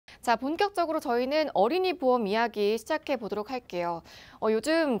자, 본격적으로 저희는 어린이 보험 이야기 시작해 보도록 할게요.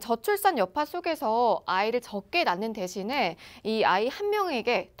 요즘 저출산 여파 속에서 아이를 적게 낳는 대신에 이 아이 한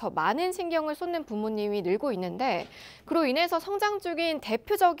명에게 더 많은 신경을 쏟는 부모님이 늘고 있는데 그로 인해서 성장 중인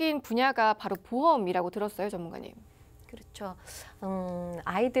대표적인 분야가 바로 보험이라고 들었어요, 전문가님. 그렇죠.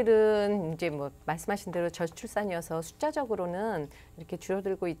 아이들은 이제 뭐 말씀하신 대로 저출산이어서 숫자적으로는 이렇게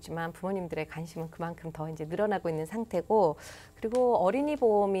줄어들고 있지만 부모님들의 관심은 그만큼 더 이제 늘어나고 있는 상태고, 그리고 어린이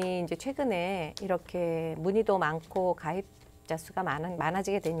보험이 이제 최근에 이렇게 문의도 많고 가입자 수가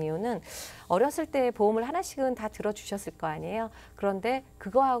많아지게 된 이유는 어렸을 때 보험을 하나씩은 다 들어주셨을 거 아니에요. 그런데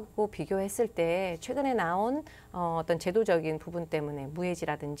그거하고 비교했을 때 최근에 나온 어떤 제도적인 부분 때문에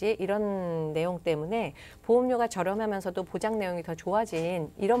무해지라든지 이런 내용 때문에 보험료가 저렴하면서도 보장 내용이 더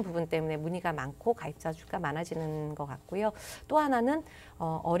좋아진 이런 부분 때문에 문의가 많고 가입자 수가 많아지는 것 같고요. 또 하나는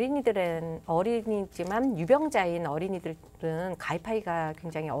어린이지만 유병자인 어린이들은 가입하기가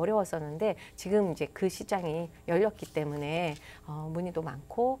굉장히 어려웠었는데 지금 이제 그 시장이 열렸기 때문에 문의도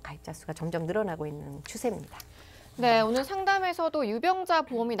많고 가입자 수가 점점 늘어나고 있는 추세입니다. 네, 오늘 상담에서도 유병자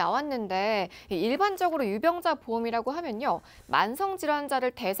보험이 나왔는데 일반적으로 유병자 보험이라고 하면요, 만성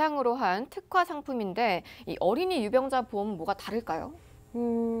질환자를 대상으로 한 특화 상품인데 이 어린이 유병자 보험은 뭐가 다를까요?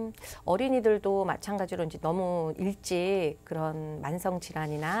 어린이들도 마찬가지로 이제 너무 일찍 그런 만성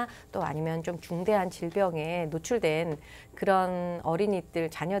질환이나 또 아니면 좀 중대한 질병에 노출된 그런 어린이들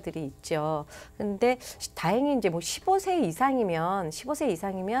자녀들이 있죠. 근데 다행히 이제 뭐 15세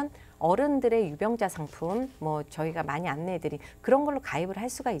이상이면 어른들의 유병자 상품, 뭐 저희가 많이 안내해드린 그런 걸로 가입을 할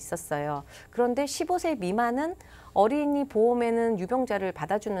수가 있었어요. 그런데 15세 미만은 어린이 보험에는 유병자를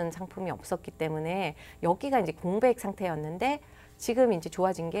받아주는 상품이 없었기 때문에 여기가 이제 공백 상태였는데 지금 이제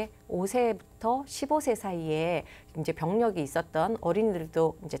좋아진 게 5세부터 15세 사이에 이제 병력이 있었던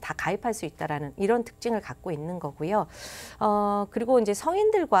어린이들도 이제 다 가입할 수 있다라는 이런 특징을 갖고 있는 거고요. 그리고 이제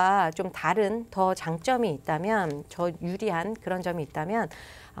성인들과 좀 다른 더 장점이 있다면, 저 유리한 그런 점이 있다면,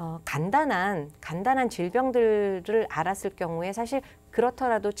 간단한 질병들을 알았을 경우에 사실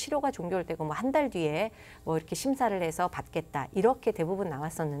그렇더라도 치료가 종결되고 뭐 한 달 뒤에 뭐 이렇게 심사를 해서 받겠다 이렇게 대부분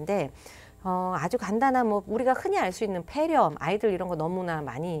나왔었는데, 아주 간단한 뭐 우리가 흔히 알 수 있는 폐렴, 아이들 이런 거 너무나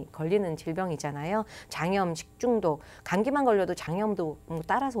많이 걸리는 질병이잖아요. 장염, 식중독, 감기만 걸려도 장염도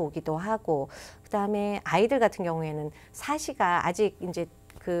따라서 오기도 하고, 그다음에 아이들 같은 경우에는 사시가 아직 이제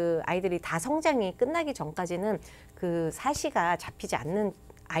그 아이들이 다 성장이 끝나기 전까지는 그 사시가 잡히지 않는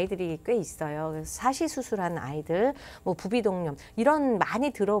아이들이 꽤 있어요. 그래서 사시 수술한 아이들, 뭐 부비동염 이런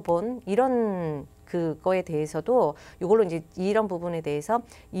많이 들어본 이런 그거에 대해서도 이걸로 이제 이런 부분에 대해서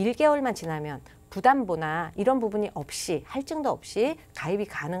 1개월만 지나면 부담보나 이런 부분이 없이 할증도 없이 가입이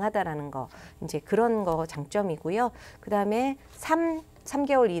가능하다라는 거, 이제 그런 거 장점이고요. 그다음에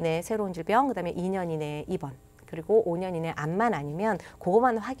 3개월 이내 새로운 질병, 그다음에 2년 이내 입원, 그리고 5년 이내 암만 아니면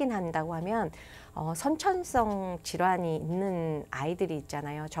그거만 확인한다고 하면 선천성 질환이 있는 아이들이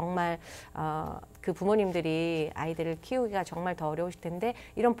있잖아요. 정말 그 부모님들이 아이들을 키우기가 정말 더 어려우실 텐데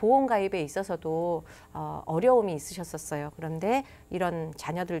이런 보험 가입에 있어서도 어려움이 있으셨었어요. 그런데 이런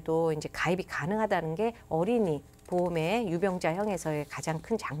자녀들도 이제 가입이 가능하다는 게 어린이 보험의 유병자형에서의 가장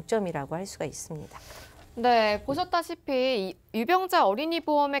큰 장점이라고 할 수가 있습니다. 네, 보셨다시피 이 유병자 어린이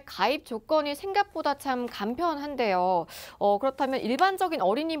보험의 가입 조건이 생각보다 참 간편한데요. 그렇다면 일반적인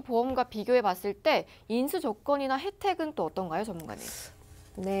어린이 보험과 비교해 봤을 때 인수 조건이나 혜택은 또 어떤가요, 전문가님?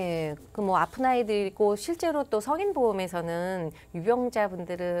 네, 그 뭐 아픈 아이들이고 실제로 또 성인 보험에서는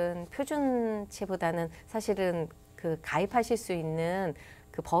유병자분들은 표준치보다는 사실은 그 가입하실 수 있는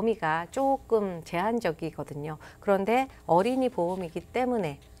그 범위가 조금 제한적이거든요. 그런데 어린이 보험이기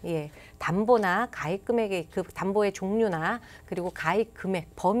때문에 담보나 가입 금액의 그 담보의 종류나 그리고 가입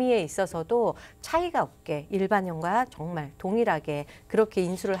금액 범위에 있어서도 차이가 없게 일반형과 정말 동일하게 그렇게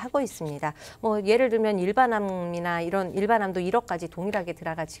인수를 하고 있습니다. 뭐 예를 들면 일반암이나 이런 일반암도 1억까지 동일하게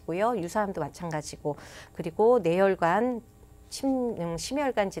들어가지고요. 유사암도 마찬가지고, 그리고 뇌혈관,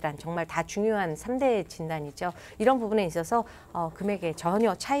 심혈관 질환 정말 다 중요한 3대 진단이죠. 이런 부분에 있어서 금액에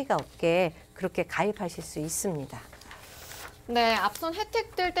전혀 차이가 없게 그렇게 가입하실 수 있습니다. 네, 앞선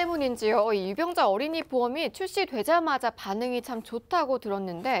혜택들 때문인지요. 이 유병자 어린이 보험이 출시되자마자 반응이 참 좋다고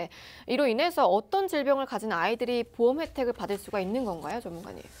들었는데 이로 인해서 어떤 질병을 가진 아이들이 보험 혜택을 받을 수가 있는 건가요,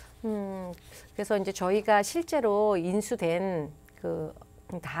 전문가님? 그래서 이제 저희가 실제로 인수된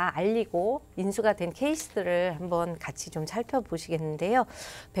다 알리고 인수가 된 케이스들을 한번 같이 좀 살펴보시겠는데요.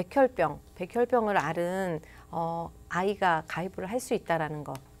 백혈병을 앓은 아이가 가입을 할 수 있다라는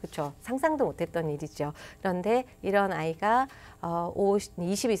거, 그렇죠? 상상도 못했던 일이죠. 그런데 이런 아이가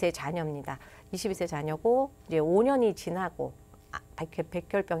 22세 자녀입니다. 22세 자녀고 이제 5년이 지나고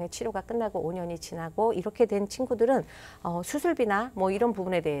백혈병의 치료가 끝나고 5년이 지나고 이렇게 된 친구들은 수술비나 뭐 이런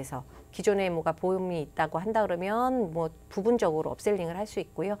부분에 대해서 기존에 뭐가 보험이 있다고 한다 그러면 뭐 부분적으로 업셀링을 할 수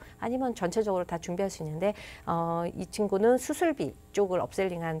있고요. 아니면 전체적으로 다 준비할 수 있는데 이 친구는 수술비 쪽을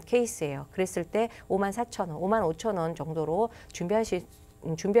업셀링한 케이스예요. 그랬을 때 54,000원, 55,000원 정도로 준비할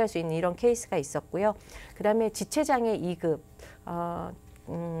수 있는 이런 케이스가 있었고요. 그다음에 지체장애 2급.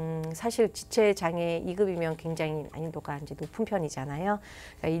 사실 지체장애 2급이면 굉장히 난이도가 이제 높은 편이잖아요.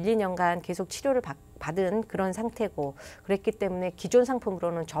 그러니까 1, 2년간 계속 치료를 받은 그런 상태고 그랬기 때문에 기존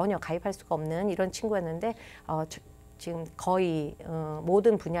상품으로는 전혀 가입할 수가 없는 이런 친구였는데 지금 거의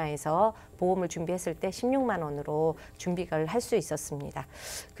모든 분야에서 보험을 준비했을 때 16만 원으로 준비를 할 수 있었습니다.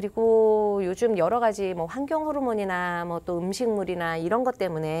 그리고 요즘 여러 가지 뭐 환경 호르몬이나 뭐 또 음식물이나 이런 것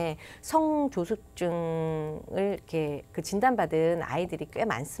때문에 성조숙증을 이렇게 진단받은 아이들이 꽤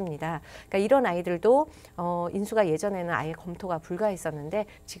많습니다. 그러니까 이런 아이들도 인수가 예전에는 아예 검토가 불가했었는데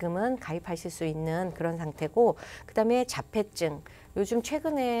지금은 가입하실 수 있는 그런 상태고, 그다음에 자폐증. 요즘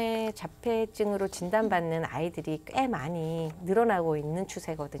최근에 자폐증으로 진단받는 아이들이 꽤 많이 늘어나고 있는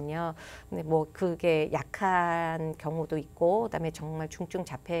추세거든요. 근데 뭐 그게 약한 경우도 있고 그다음에 정말 중증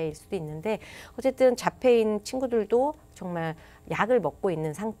자폐일 수도 있는데 어쨌든 자폐인 친구들도 정말 약을 먹고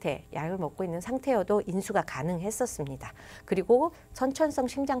있는 상태여도 인수가 가능했었습니다. 그리고 선천성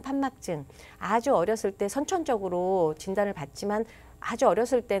심장판막증, 아주 어렸을 때 선천적으로 진단을 받지만 아주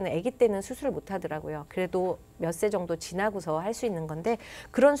어렸을 때는 아기 때는 수술을 못 하더라고요. 그래도 몇 세 정도 지나고서 할 수 있는 건데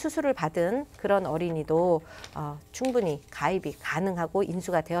그런 수술을 받은 그런 어린이도 충분히 가입이 가능하고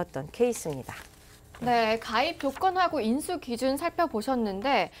인수가 되었던 케이스입니다. 네, 가입 조건하고 인수 기준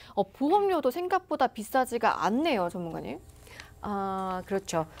살펴보셨는데 보험료도 생각보다 비싸지가 않네요, 전문가님.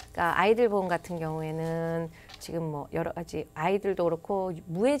 그렇죠. 그러니까 아이들 보험 같은 경우에는 지금 뭐 여러 가지 아이들도 그렇고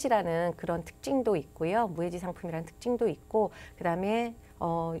무해지라는 그런 특징도 있고요. 무해지 상품이라는 특징도 있고 그다음에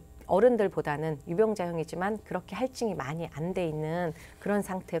어른들보다는 유병자형이지만 그렇게 할증이 많이 안 돼 있는 그런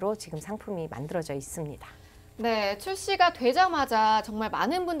상태로 지금 상품이 만들어져 있습니다. 네, 출시가 되자마자 정말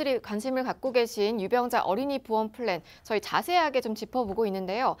많은 분들이 관심을 갖고 계신 유병자 어린이 보험 플랜, 저희 자세하게 좀 짚어보고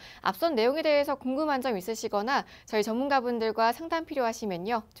있는데요. 앞선 내용에 대해서 궁금한 점 있으시거나 저희 전문가분들과 상담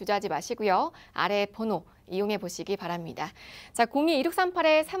필요하시면요, 주저하지 마시고요. 아래 번호 이용해 보시기 바랍니다. 자,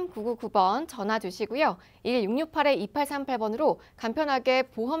 02-2638-3999번 전화 주시고요. 1668-2838번으로 간편하게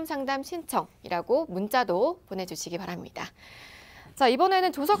보험 상담 신청이라고 문자도 보내주시기 바랍니다. 자,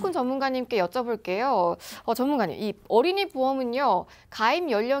 이번에는 조석훈 전문가님께 여쭤볼게요. 전문가님, 이 어린이 보험은요,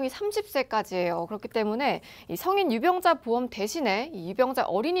 가입 연령이 30세까지예요. 그렇기 때문에 이 성인 유병자 보험 대신에 이 유병자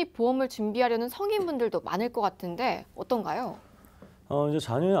어린이 보험을 준비하려는 성인분들도 많을 것 같은데 어떤가요? 이제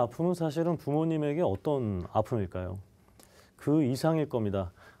자녀의 아픔은 사실은 부모님에게 어떤 아픔일까요? 그 이상일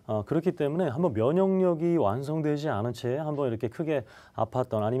겁니다. 그렇기 때문에 한번 면역력이 완성되지 않은 채 한번 이렇게 크게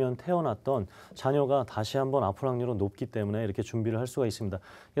아팠던 아니면 태어났던 자녀가 다시 한번 아플 확률은 높기 때문에 이렇게 준비를 할 수가 있습니다.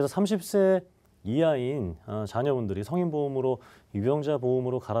 그래서 30세 이하인 자녀분들이 성인보험으로 유병자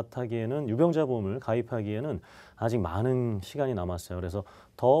보험으로 갈아타기에는 유병자 보험을 가입하기에는 아직 많은 시간이 남았어요. 그래서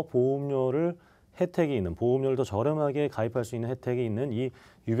더 보험료를 혜택이 있는 보험료를 더 저렴하게 가입할 수 있는 혜택이 있는 이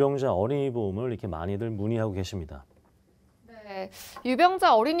유병자 어린이 보험을 이렇게 많이들 문의하고 계십니다. 네,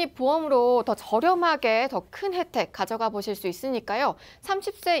 유병자 어린이 보험으로 더 저렴하게 더 큰 혜택 가져가 보실 수 있으니까요.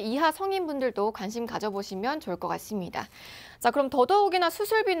 30세 이하 성인분들도 관심 가져보시면 좋을 것 같습니다. 자, 그럼 더더욱이나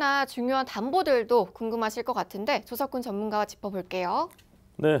수술비나 중요한 담보들도 궁금하실 것 같은데 조석훈 전문가와 짚어볼게요.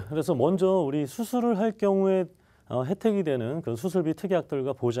 네, 그래서 먼저 우리 수술을 할 경우에 혜택이 되는 그런 수술비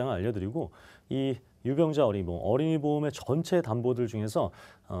특약들과 보장을 알려드리고 이 유병자 어린이 보험의 전체 담보들 중에서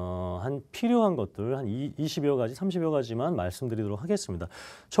한 필요한 것들 한 20여 가지, 30여 가지만 말씀드리도록 하겠습니다.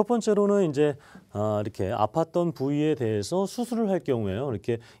 첫 번째로는 이제 이렇게 아팠던 부위에 대해서 수술을 할 경우에요.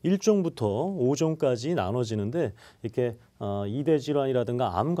 이렇게 1종부터 5종까지 나눠지는데 이렇게 이대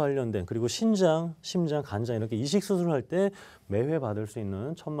질환이라든가 암 관련된 그리고 신장, 심장, 간장 이렇게 이식 수술을 할 때 매회 받을 수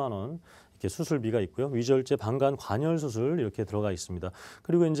있는 1,000만 원 이렇게 수술비가 있고요. 위절제 방간 관열 수술 이렇게 들어가 있습니다.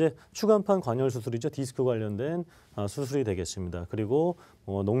 그리고 이제 추간판 관열 수술이죠. 디스크 관련된 수술이 되겠습니다. 그리고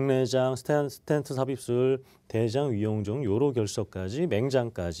녹내장, 스텐트 삽입술, 대장 위용종, 요로 결석까지,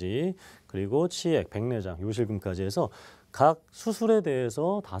 맹장까지, 그리고 치액, 백내장, 요실금까지 해서 각 수술에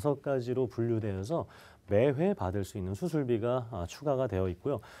대해서 5가지로 분류되어서 매회 받을 수 있는 수술비가 추가가 되어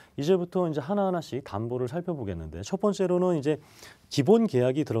있고요. 이제부터 이제 하나하나씩 담보를 살펴보겠는데 첫 번째로는 이제 기본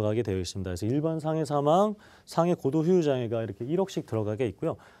계약이 들어가게 되어 있습니다. 그래서 일반 상해 사망, 상해 고도 후유 장애가 이렇게 1억씩 들어가게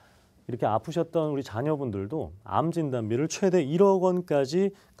있고요. 이렇게 아프셨던 우리 자녀분들도 암 진단비를 최대 1억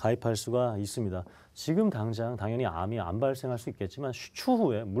원까지 가입할 수가 있습니다. 지금 당장 당연히 암이 안 발생할 수 있겠지만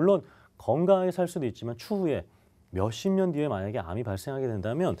추후에 물론 건강하게 살 수도 있지만 추후에 몇십 년 뒤에 만약에 암이 발생하게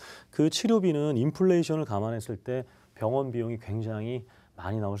된다면 그 치료비는 인플레이션을 감안했을 때 병원 비용이 굉장히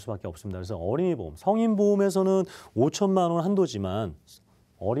많이 나올 수밖에 없습니다. 그래서 어린이 보험, 성인 보험에서는 5천만 원 한도지만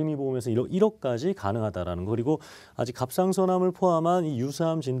어린이 보험에서 1억까지 가능하다라는 거. 그리고 아직 갑상선암을 포함한 이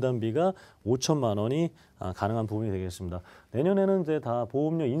유사암 진단비가 5천만 원이 가능한 부분이 되겠습니다. 내년에는 이제 다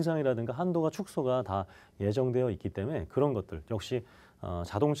보험료 인상이라든가 한도가 축소가 다 예정되어 있기 때문에 그런 것들 역시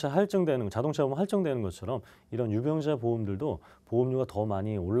자동차 보험 할증되는 것처럼 이런 유병자 보험들도 보험료가 더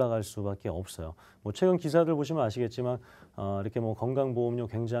많이 올라갈 수밖에 없어요. 뭐 최근 기사들 보시면 아시겠지만 이렇게 뭐 건강보험료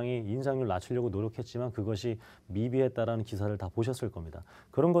굉장히 인상률 낮추려고 노력했지만 그것이 미비했다라는 기사를 다 보셨을 겁니다.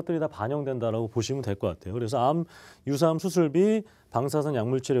 그런 것들이 다 반영된다라고 보시면 될 것 같아요. 그래서 유사암 수술비, 방사선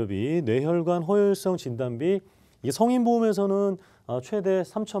약물치료비, 뇌혈관 허혈성 진단비, 이게 성인보험에서는 최대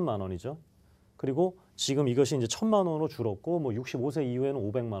 3천만 원이죠. 그리고 지금 이것이 이제 1,000만 원으로 줄었고 뭐 65세 이후에는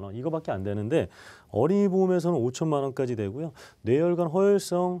 500만 원 이거밖에 안 되는데 어린이 보험에서는 5천만 원까지 되고요. 뇌혈관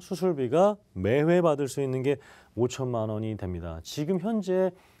허혈성 수술비가 매회 받을 수 있는 게 5천만 원이 됩니다. 지금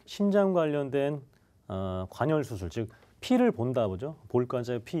현재 심장 관련된 관열 수술, 즉 피를 본다 보죠.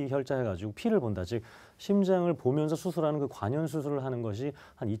 볼관자에 피 혈자 해가지고 피를 본다, 즉 심장을 보면서 수술하는 그 관열 수술을 하는 것이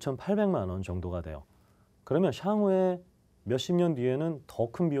한 2,800만 원 정도가 돼요. 그러면 향후에 몇십 년 뒤에는 더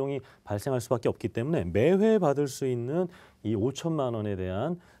큰 비용이 발생할 수밖에 없기 때문에 매회 받을 수 있는 이 5천만 원에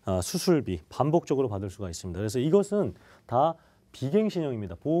대한 수술비 반복적으로 받을 수가 있습니다. 그래서 이것은 다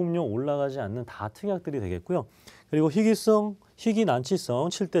비갱신형입니다. 보험료 올라가지 않는 다 특약들이 되겠고요. 그리고 희귀난치성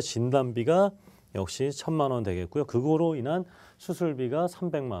 7대 진단비가 역시 1,000만 원 되겠고요. 그거로 인한 수술비가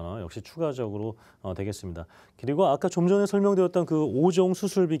 300만 원 역시 추가적으로 되겠습니다. 그리고 아까 좀 전에 설명드렸던 그 5종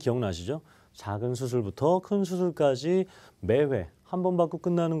수술비 기억나시죠? 작은 수술부터 큰 수술까지 매회 한 번 받고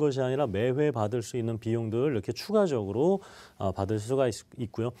끝나는 것이 아니라 매회 받을 수 있는 비용들을 이렇게 추가적으로 받을 수가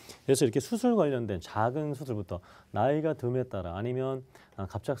있고요. 그래서 이렇게 수술 관련된 작은 수술부터 나이가 듦에 따라 아니면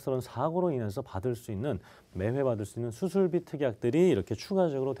갑작스러운 사고로 인해서 받을 수 있는 매회 받을 수 있는 수술비 특약들이 이렇게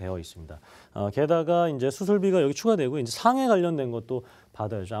추가적으로 되어 있습니다. 게다가 이제 수술비가 여기 추가되고 이제 상해 관련된 것도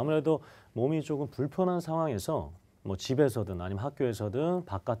받아야죠. 아무래도 몸이 조금 불편한 상황에서 뭐 집에서든 아니면 학교에서든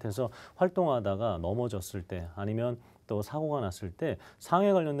바깥에서 활동하다가 넘어졌을 때 아니면 또 사고가 났을 때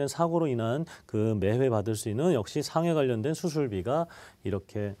상해 관련된 사고로 인한 그 매회 받을 수 있는 역시 상해 관련된 수술비가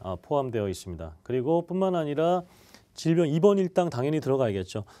이렇게 포함되어 있습니다. 그리고 뿐만 아니라 질병 입원 일당 당연히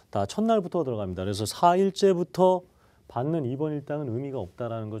들어가야겠죠. 다 첫날부터 들어갑니다. 그래서 4일째부터 받는 입원 일당은 의미가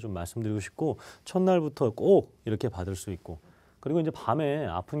없다라는 거 좀 말씀드리고 싶고 첫날부터 꼭 이렇게 받을 수 있고 그리고 이제 밤에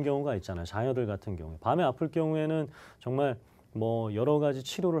아픈 경우가 있잖아요. 자녀들 같은 경우에. 밤에 아플 경우에는 정말 뭐 여러 가지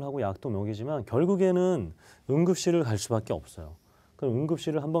치료를 하고 약도 먹이지만 결국에는 응급실을 갈 수밖에 없어요. 그럼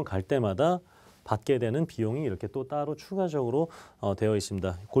응급실을 한번 갈 때마다 받게 되는 비용이 이렇게 또 따로 추가적으로 되어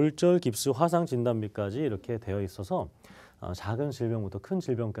있습니다. 골절, 깁스, 화상 진단비까지 이렇게 되어 있어서 작은 질병부터 큰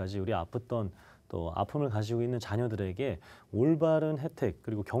질병까지 우리 아팠던 또 아픔을 가지고 있는 자녀들에게 올바른 혜택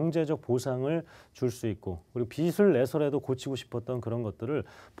그리고 경제적 보상을 줄 수 있고 그리고 빚을 내서라도 고치고 싶었던 그런 것들을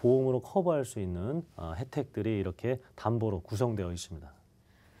보험으로 커버할 수 있는 혜택들이 이렇게 담보로 구성되어 있습니다.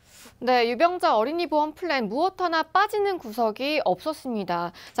 네, 유병자 어린이 보험 플랜 무엇 하나 빠지는 구석이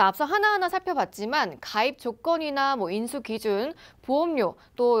없었습니다. 자, 앞서 하나하나 살펴봤지만 가입 조건이나 뭐 인수 기준, 보험료,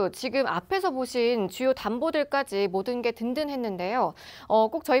 또 지금 앞에서 보신 주요 담보들까지 모든 게 든든했는데요.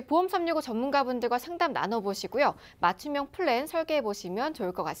 꼭 저희 보험 365 전문가분들과 상담 나눠보시고요. 맞춤형 플랜 설계해보시면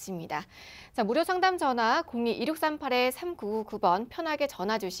좋을 것 같습니다. 자, 무료 상담 전화 02-2638-3999번 편하게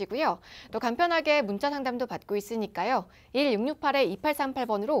전화 주시고요. 또 간편하게 문자 상담도 받고 있으니까요.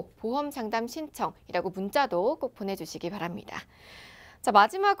 1668-2838번으로 보험 상담 신청이라고 문자도 꼭 보내주시기 바랍니다. 자,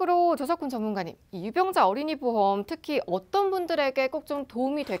 마지막으로 조석훈 전문가님, 이 유병자 어린이 보험 특히 어떤 분들에게 꼭 좀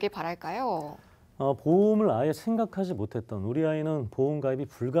도움이 되길 바랄까요? 보험을 아예 생각하지 못했던 우리 아이는 보험 가입이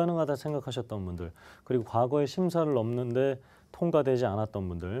불가능하다 생각하셨던 분들 그리고 과거에 심사를 넘는데 통과되지 않았던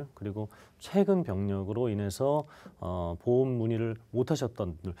분들 그리고 최근 병력으로 인해서 보험 문의를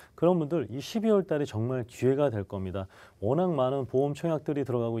못하셨던 분들 그런 분들 이 12월 달이 정말 기회가 될 겁니다. 워낙 많은 보험 청약들이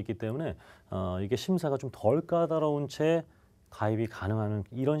들어가고 있기 때문에 이게 심사가 좀 덜 까다로운 채 가입이 가능한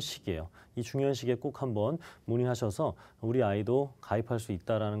이런 시기예요. 이 중요한 시기에 꼭 한번 문의하셔서 우리 아이도 가입할 수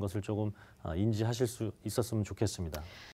있다는 것을 조금 인지하실 수 있었으면 좋겠습니다.